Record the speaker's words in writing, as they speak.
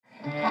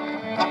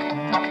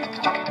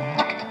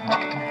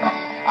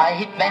I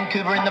hit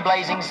Vancouver in the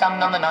blazing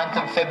sun on the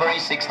 9th of February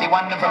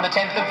 61, and from the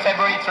 10th of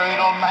February through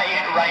till May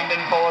it rained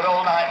and poured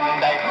all night and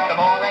day. The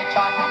more they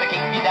try to keep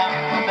you down,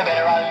 the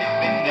better I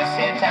live in this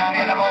here town,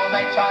 and the more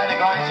they try to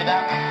grind you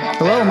down.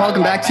 Hello and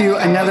welcome back to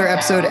another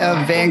episode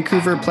of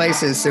Vancouver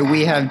Places. So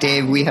we have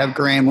Dave, we have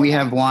Graham, we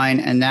have Wine,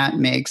 and that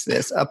makes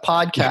this a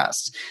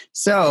podcast.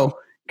 So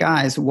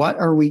guys, what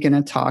are we going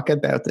to talk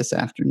about this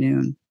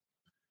afternoon?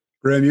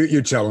 Graham,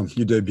 you tell them.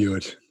 You debut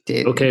it.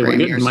 Dave, okay, Graham,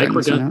 we're good. Mike,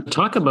 we're going to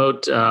talk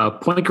about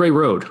Point Grey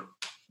Road.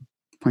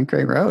 Point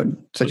Grey Road.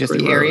 So just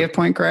the area of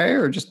Point Grey,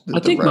 or just I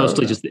think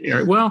mostly just the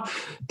area. Well,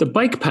 the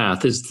bike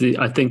path is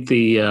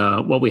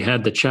what we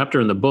had, the chapter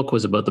in the book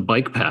was about the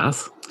bike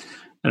path.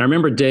 And I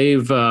remember,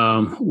 Dave,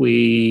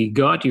 we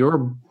got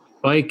your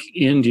bike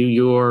into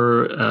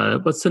your,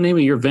 what's the name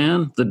of your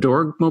van? The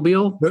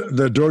Dorgmobile?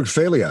 The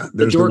Dorgfalia.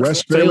 There's the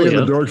Westphalia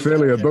and the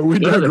Dorgfalia, but we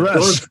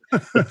digress.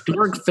 The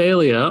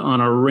Dorgfalia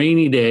on a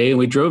rainy day, and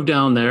we drove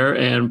down there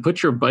and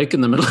put your bike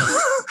in the middle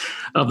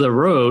of the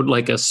road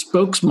like a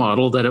spokes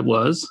model that it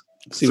was.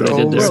 See what I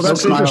did there? Well,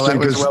 that's interesting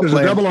because there's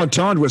a double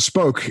entendre with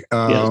spoke,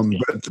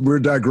 but we're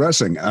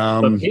digressing.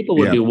 But people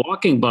would be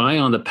walking by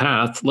on the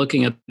path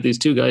looking at these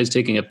two guys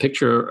taking a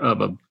picture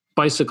of a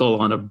bicycle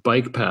on a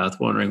bike path,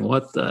 wondering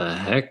what the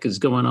heck is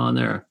going on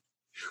there.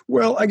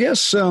 Well, I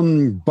guess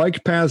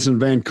bike paths in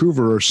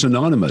Vancouver are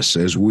synonymous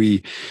as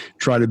we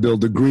try to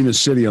build the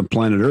greenest city on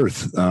planet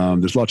Earth.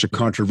 There's lots of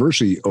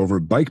controversy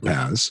over bike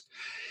paths.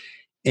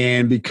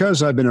 And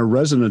because I've been a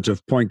resident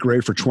of Point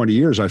Grey for 20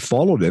 years, I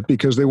followed it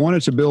because they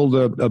wanted to build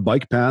a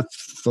bike path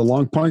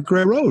along Point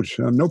Grey Road.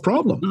 No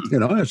problem. You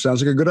know, it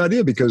sounds like a good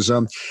idea because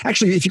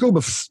actually, if you go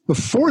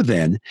before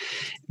then,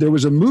 there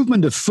was a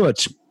movement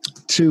afoot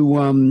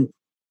to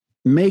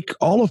make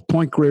all of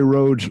Point Grey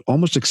Road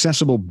almost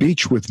accessible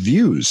beach with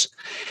views.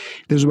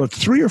 There's about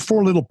 3 or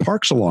 4 little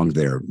parks along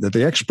there that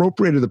they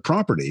expropriated the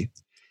property.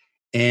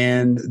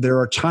 And there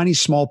are tiny,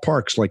 small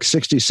parks like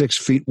 66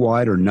 feet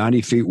wide or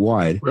 90 feet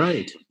wide.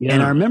 Right. Yeah.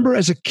 And I remember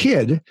as a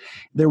kid,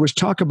 there was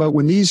talk about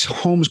when these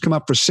homes come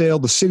up for sale,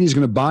 the city's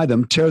going to buy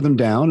them, tear them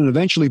down, and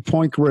eventually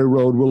Point Grey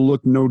Road will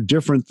look no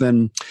different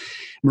than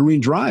Marine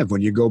Drive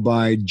when you go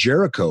by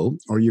Jericho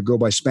or you go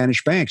by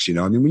Spanish Banks. You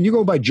know, I mean, when you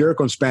go by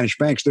Jericho and Spanish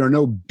Banks, there are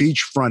no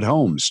beachfront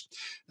homes.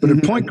 But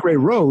at Point Grey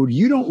Road,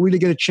 you don't really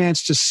get a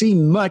chance to see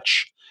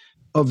much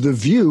of the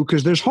view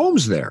because there's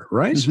homes there,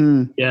 right?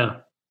 Mm-hmm. Yeah.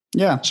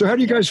 Yeah. So how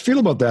do you guys feel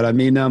about that? I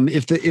mean,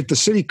 if the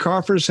city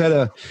coffers had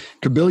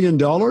 $1 billion,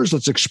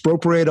 let's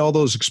expropriate all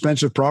those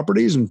expensive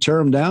properties and tear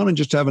them down and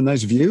just have a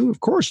nice view.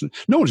 Of course,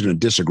 no one's going to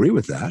disagree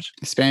with that.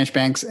 Spanish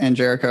Banks and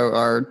Jericho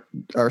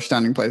are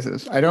stunning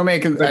places. I don't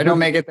make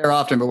it there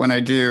often, but when I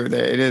do,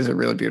 it is a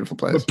really beautiful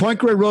place. But Point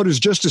Grey Road is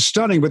just as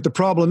stunning. But the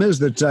problem is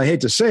that I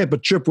hate to say it,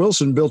 but Chip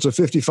Wilson built a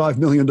 $55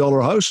 million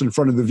house in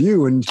front of the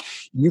view, and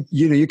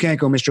you can't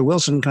go, Mr.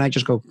 Wilson. Can I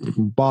just go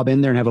bob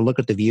in there and have a look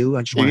at the view?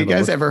 I just have you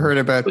guys ever heard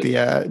about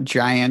the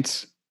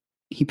giant?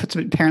 He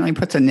apparently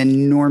puts an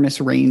enormous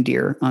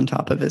reindeer on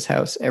top of his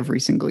house every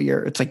single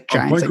year. It's like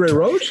giant. Point Grey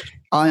Road?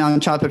 On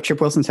top of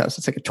Chip Wilson's house.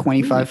 It's like a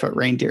 25-foot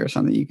reindeer or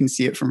something. You can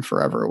see it from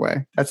forever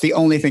away. That's the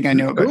only thing I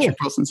know about Chip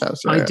Wilson's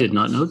house. I did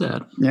not know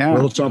that. Yeah.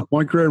 Well, it's on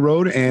Point Grey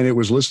Road, and it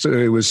was listed.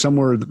 It was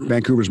somewhere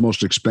Vancouver's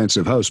most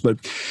expensive house. But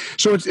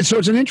so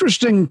it's an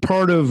interesting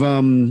part of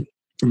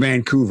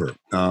Vancouver,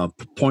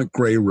 Point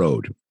Grey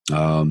Road.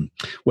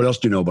 What else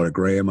do you know about it,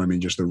 Graham? I mean,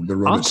 just the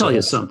road. I'll tell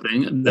you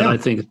something that I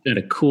think is kind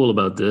of cool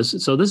about this.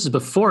 So this is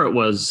before it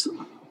was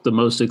the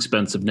most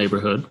expensive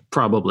neighborhood,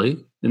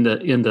 probably in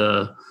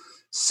the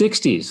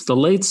 60s, the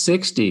late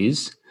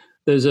 60s.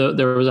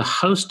 There was a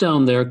house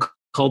down there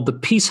called the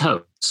Peace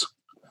House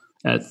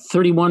at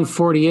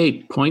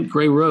 3148 Point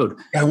Grey Road.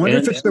 I wonder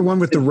if it's the one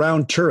with the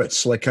round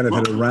turrets, like kind of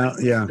had a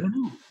round. Yeah.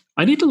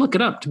 I need to look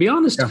it up. To be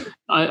honest,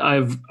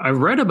 I've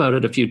read about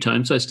it a few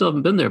times. I still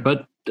haven't been there,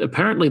 but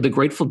apparently the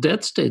Grateful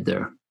Dead stayed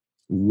there.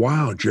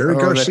 Wow, Jerry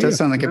Garcia. That does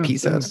sound like a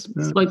Peace House.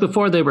 Like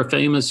before they were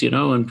famous,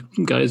 and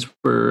guys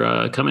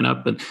were coming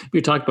up. And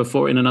we talked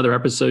before in another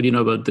episode,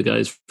 about the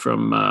guys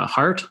from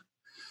Heart.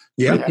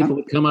 Yeah. Right? People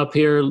would come up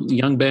here,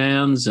 young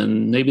bands,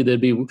 and maybe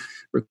they'd be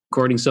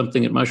recording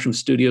something at Mushroom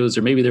Studios,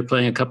 or maybe they're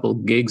playing a couple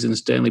of gigs in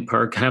Stanley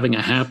Park, having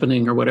a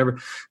happening or whatever.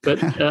 But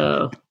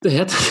they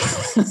had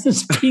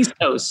this Peace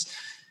House.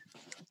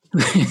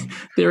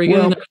 They were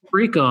getting a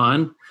freak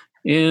on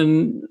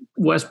in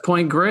West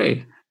Point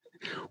Grey.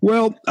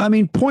 Well, I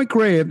mean, Point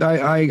Grey,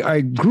 I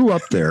grew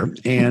up there,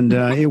 and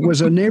it was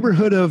a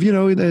neighborhood of,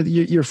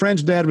 your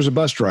friend's dad was a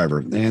bus driver,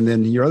 and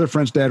then your other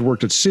friend's dad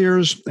worked at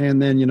Sears,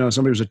 and then,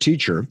 somebody was a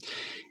teacher.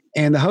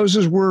 And the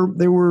houses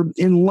were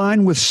in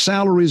line with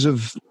salaries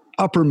of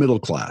upper middle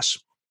class.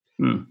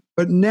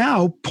 But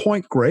now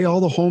Point Grey,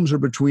 all the homes are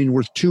worth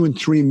 $2 and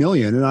 $3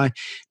 million. And I,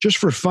 just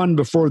for fun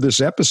before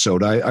this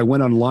episode, I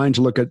went online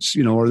to look at,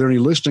 are there any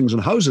listings on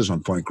houses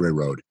on Point Grey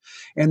Road?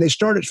 And they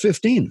start at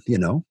 15,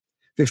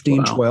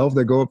 15, 12.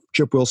 They go up,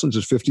 Chip Wilson's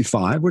is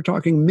 55. We're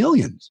talking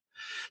millions.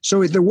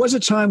 So there was a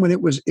time when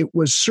it was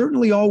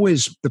certainly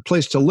always the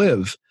place to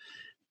live.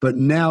 But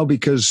now,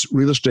 because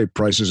real estate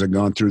prices have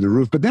gone through the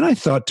roof, but then I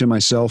thought to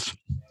myself,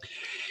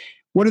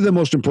 what are the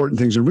most important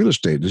things in real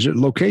estate? Is it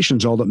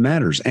location's all that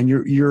matters, and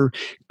you're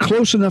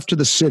close enough to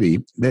the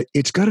city that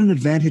it's got an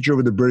advantage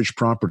over the British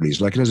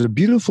properties. Like, it has a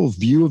beautiful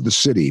view of the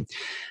city,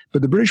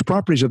 but the British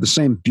properties have the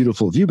same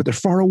beautiful view, but they're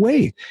far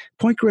away.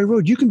 Point Grey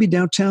Road, you can be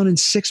downtown in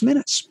 6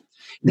 minutes.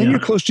 Then you're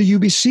close to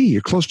UBC.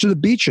 You're close to the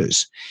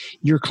beaches.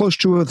 You're close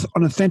to an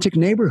authentic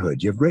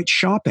neighborhood. You have great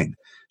shopping.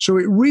 So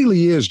it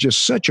really is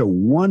just such a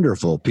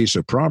wonderful piece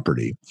of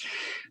property.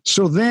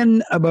 So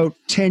then about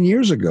 10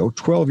 years ago,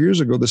 12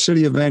 years ago, the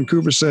city of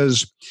Vancouver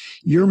says,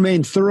 your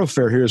main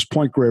thoroughfare here is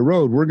Point Grey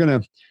Road. We're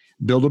going to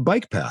build a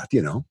bike path,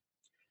 No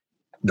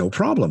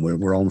problem.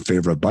 We're all in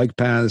favor of bike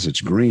paths.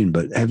 It's green.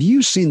 But have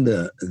you seen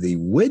the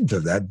width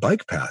of that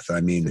bike path? I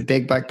mean, the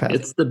big bike path.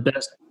 It's the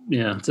best.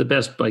 Yeah, it's the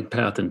best bike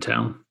path in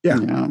town.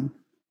 Yeah.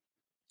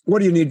 What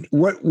do you need?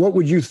 What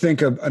would you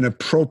think of an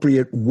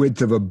appropriate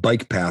width of a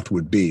bike path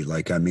would be?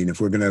 Like, I mean,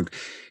 if we're going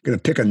to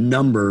pick a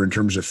number in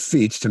terms of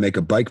feet to make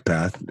a bike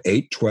path,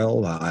 8,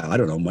 12, I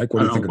don't know, Mike.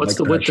 What do you think? What's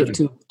the width of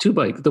two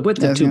bikes? The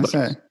width of two bikes.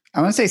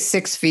 I want to say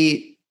 6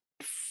 feet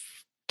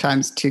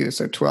times 2,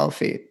 so 12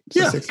 feet.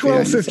 So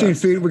 12, 15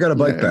 feet. We got a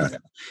bike path.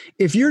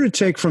 If you're to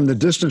take from the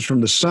distance from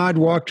the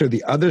sidewalk to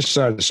the other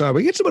side of the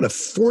sidewalk, it's about a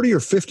 40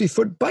 or 50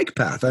 foot bike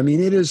path. I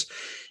mean,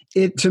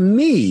 to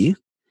me,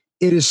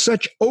 it is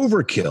such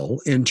overkill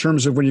in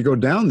terms of when you go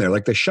down there.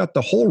 Like, they shut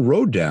the whole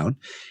road down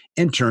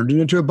and turned it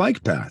into a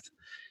bike path.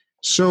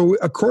 So,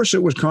 of course,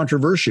 it was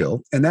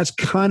controversial. And that's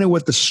kind of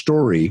what the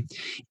story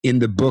in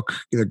the book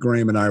that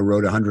Graham and I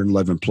wrote,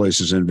 111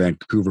 Places in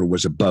Vancouver,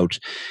 was about.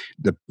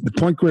 The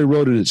Point Grey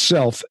Road in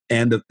itself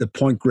and the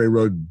Point Grey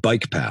Road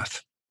bike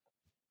path.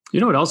 You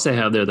know what else they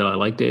have there that I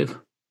like, Dave?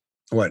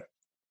 What?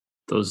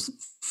 Those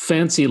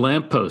fancy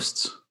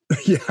lampposts.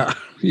 Yeah.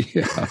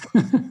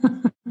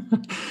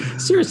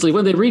 Seriously,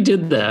 when they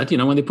redid that,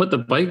 when they put the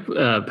bike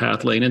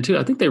path lane into,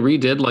 I think they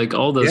redid like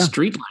all the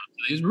street lamps.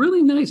 It's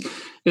really nice.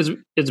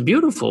 It's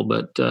beautiful,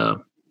 but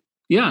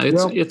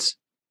it's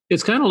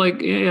kind of like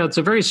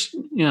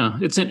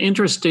it's an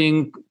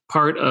interesting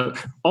part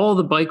of all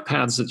the bike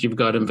paths that you've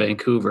got in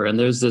Vancouver. And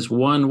there's this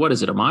one, what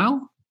is it, a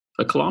mile?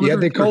 A kilometer? Yeah,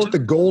 they call it the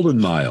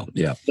Golden Mile.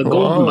 Yeah, the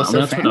Golden Mile.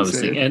 That's what I was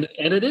thinking, and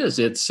it is.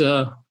 It's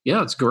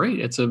it's great.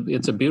 It's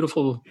a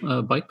beautiful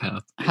bike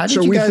path. How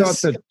did you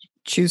guys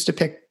choose to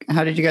pick?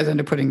 How did you guys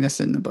end up putting this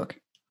in the book?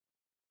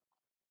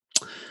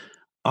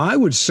 I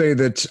would say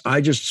that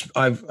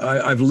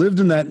I've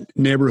lived in that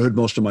neighborhood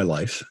most of my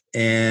life,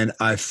 and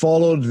I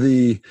followed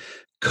the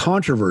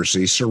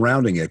controversy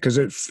surrounding it because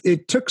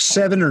it took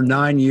 7 or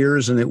 9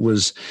 years, and it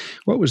was,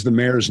 what was the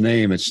mayor's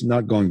name? It's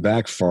not going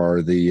back far.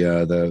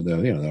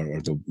 Robertson,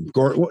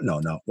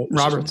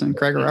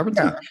 Gregor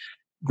Robertson. Yeah,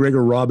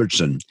 Gregor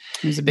Robertson.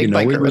 He's a big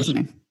biker, wasn't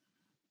he?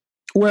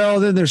 Well,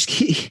 then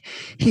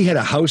he had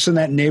a house in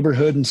that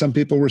neighborhood, and some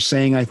people were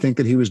saying, I think,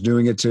 that he was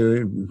doing it to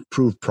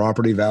improve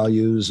property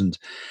values. And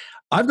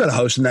I've got a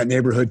house in that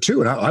neighborhood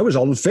too, and I was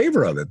all in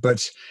favor of it.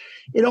 But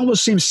it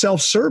almost seems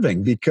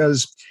self-serving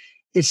because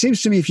it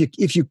seems to me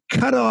if you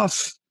cut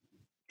off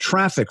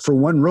traffic for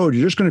one road,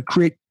 you're just going to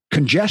create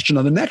congestion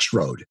on the next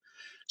road.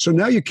 So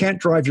now you can't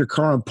drive your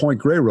car on Point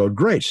Grey Road.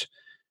 Great.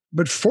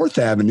 But 4th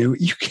Avenue,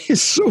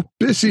 is so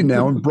busy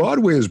now, and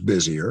Broadway is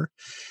busier.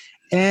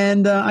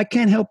 And I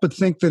can't help but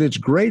think that it's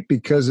great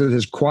because it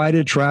has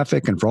quieted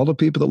traffic, and for all the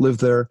people that live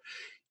there,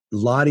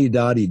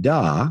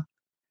 la-di-da-di-da.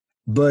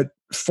 But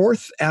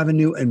 4th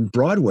Avenue and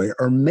Broadway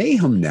are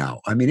mayhem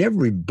now. I mean,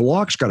 every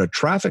block's got a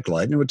traffic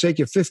light, and it would take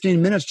you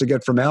 15 minutes to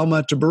get from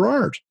Alma to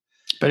Burrard.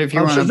 But if you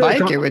were on a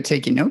bike, it would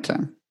take you no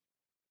time.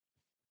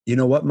 You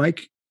know what,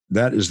 Mike?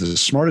 That is the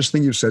smartest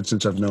thing you've said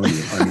since I've known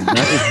you. I mean,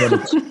 that is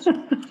what it's...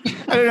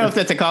 I don't know if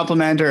that's a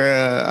compliment or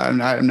I'm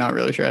not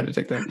really sure how to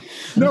take that.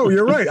 No,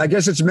 you're right. I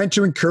guess it's meant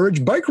to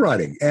encourage bike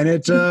riding.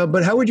 And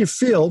but how would you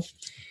feel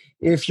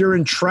if you're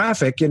in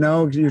traffic,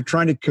 you're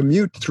trying to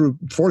commute through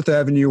 4th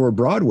Avenue or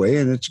Broadway,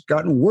 and it's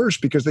gotten worse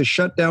because they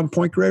shut down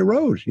Point Grey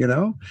Road,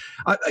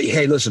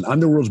 hey, listen, I'm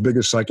the world's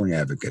biggest cycling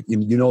advocate.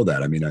 You know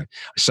that. I mean, I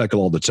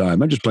cycle all the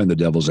time. I'm just playing the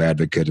devil's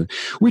advocate. And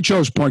we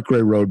chose Point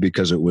Grey Road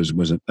because it was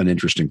an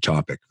interesting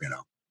topic,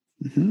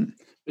 Mm-hmm.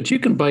 But you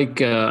can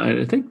bike.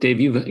 I think, Dave,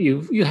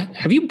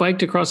 have you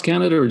biked across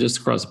Canada or just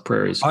across the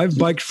prairies? I've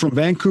biked from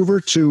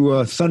Vancouver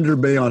to Thunder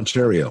Bay,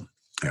 Ontario.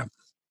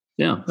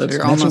 Yeah, that's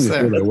almost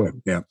there.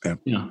 Yeah.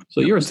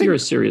 So you're a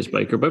serious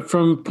biker. But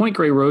from Point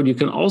Grey Road, you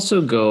can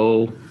also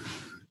go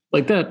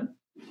like that.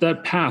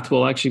 That path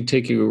will actually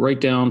take you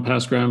right down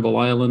past Granville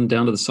Island,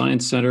 down to the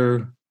Science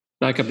Center,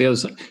 back up the other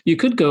side. You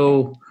could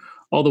go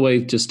all the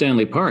way to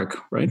Stanley Park,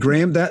 right?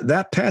 Graham,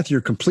 that path,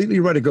 you're completely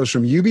right. It goes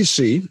from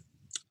UBC.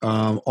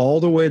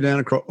 All the way down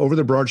across, over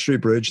the Broad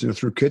Street Bridge,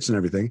 through Kitts and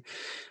everything,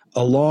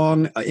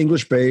 along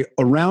English Bay,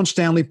 around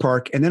Stanley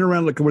Park, and then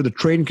around where the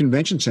Trade and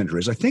Convention Center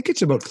is. I think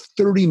it's about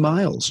 30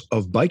 miles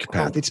of bike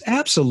path. It's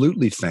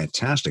absolutely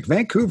fantastic.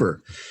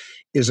 Vancouver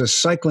is a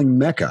cycling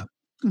mecca.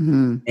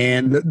 Mm-hmm.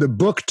 And the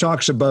book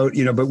talks about,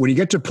 but when you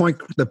get to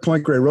the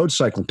Point Grey Road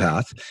cycle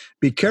path,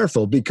 be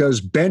careful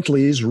because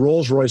Bentleys,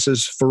 Rolls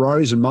Royces,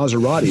 Ferraris, and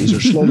Maseratis are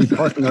slowly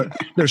parking out.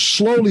 They're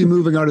slowly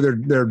moving out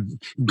of their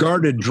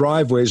guarded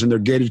driveways and their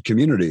gated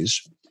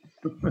communities.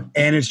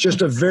 And it's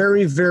just a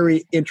very,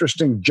 very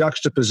interesting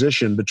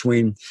juxtaposition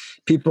between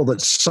people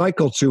that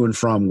cycle to and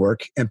from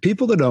work and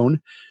people that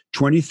own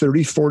 20,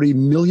 30, $40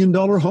 million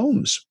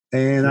homes.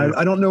 And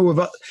I don't know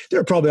if there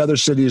are probably other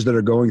cities that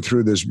are going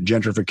through this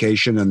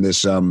gentrification, and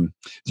this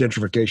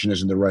gentrification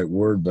isn't the right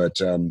word,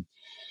 but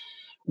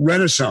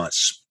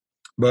renaissance.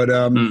 But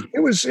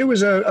it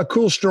was a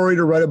cool story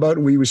to write about.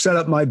 We set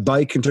up my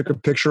bike and took a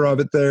picture of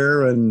it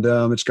there, and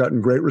it's gotten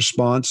great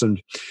response.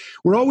 And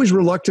we're always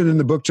reluctant in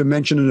the book to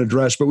mention an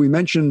address, but we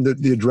mentioned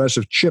the address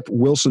of Chip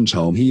Wilson's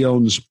home. He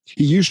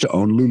used to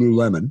own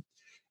Lululemon.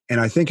 And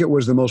I think it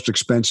was the most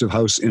expensive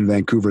house in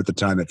Vancouver at the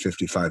time at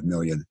 $55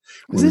 million.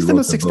 Was this the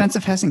most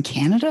expensive house in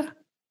Canada?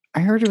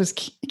 I heard it was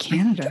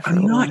Canada.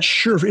 I'm not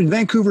sure. In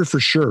Vancouver, for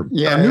sure.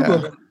 Yeah. New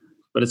book.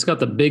 But it's got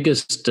the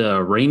biggest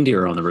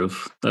reindeer on the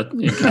roof.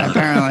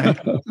 Apparently,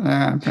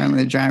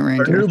 a giant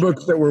reindeer. Our new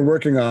book that we're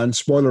working on,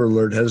 spoiler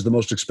alert, has the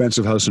most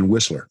expensive house in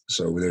Whistler.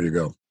 So there you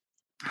go.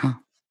 Huh.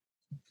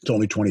 It's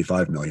only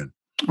 $25 million.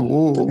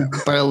 Oh,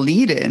 but a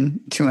lead-in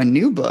to a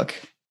new book.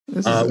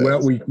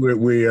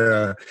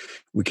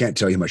 We can't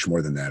tell you much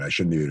more than that. I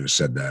shouldn't even have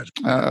said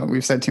that.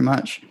 We've said too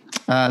much.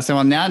 So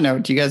on that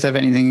note, do you guys have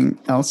anything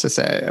else to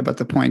say about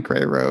the Point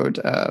Grey Road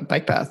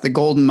bike path, the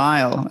Golden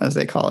Mile, as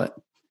they call it?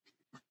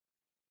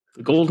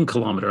 The Golden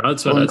Kilometer.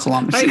 That's what I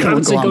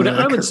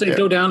would say.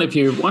 Go down if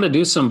you want to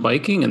do some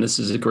biking, and this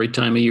is a great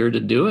time of year to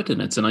do it,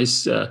 and it's a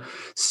nice,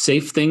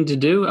 safe thing to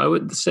do. I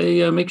would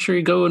say make sure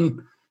you go and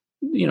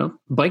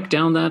bike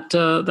down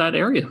that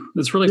area.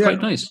 It's really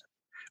quite nice.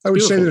 I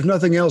would say there's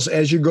nothing else.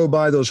 As you go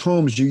by those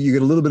homes, you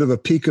get a little bit of a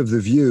peek of the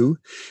view,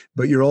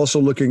 but you're also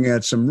looking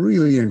at some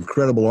really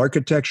incredible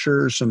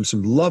architecture, some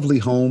lovely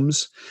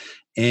homes.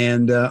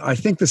 And I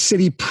think the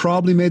city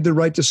probably made the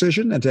right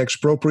decision, and to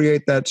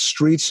expropriate that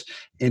streets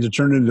and to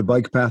turn it into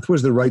bike path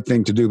was the right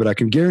thing to do. But I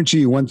can guarantee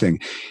you one thing,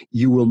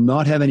 you will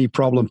not have any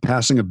problem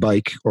passing a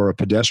bike or a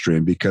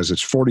pedestrian because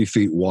it's 40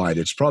 feet wide.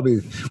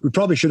 We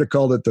probably should have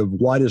called it the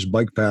widest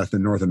bike path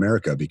in North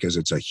America because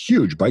it's a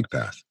huge bike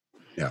path.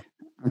 Yeah.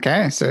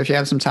 Okay, so if you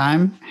have some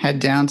time, head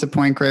down to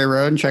Point Grey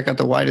Road and check out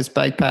the widest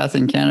bike path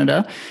in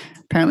Canada.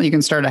 Apparently, you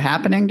can start a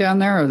happening down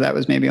there, or that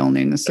was maybe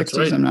only in the 60s.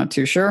 Right. I'm not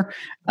too sure.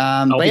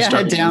 But yeah,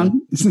 head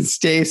down,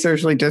 stay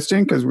socially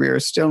distant because we are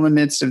still in the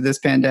midst of this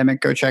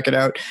pandemic. Go check it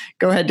out.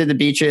 Go head to the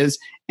beaches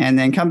and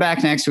then come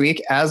back next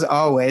week, as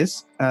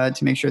always, to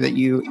make sure that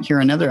you hear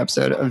another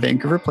episode of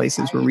Vancouver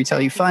Places, where we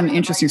tell you fun,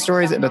 interesting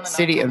stories about the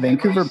city of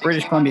Vancouver,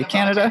 British Columbia,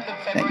 Canada,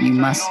 that you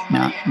must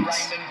not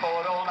miss.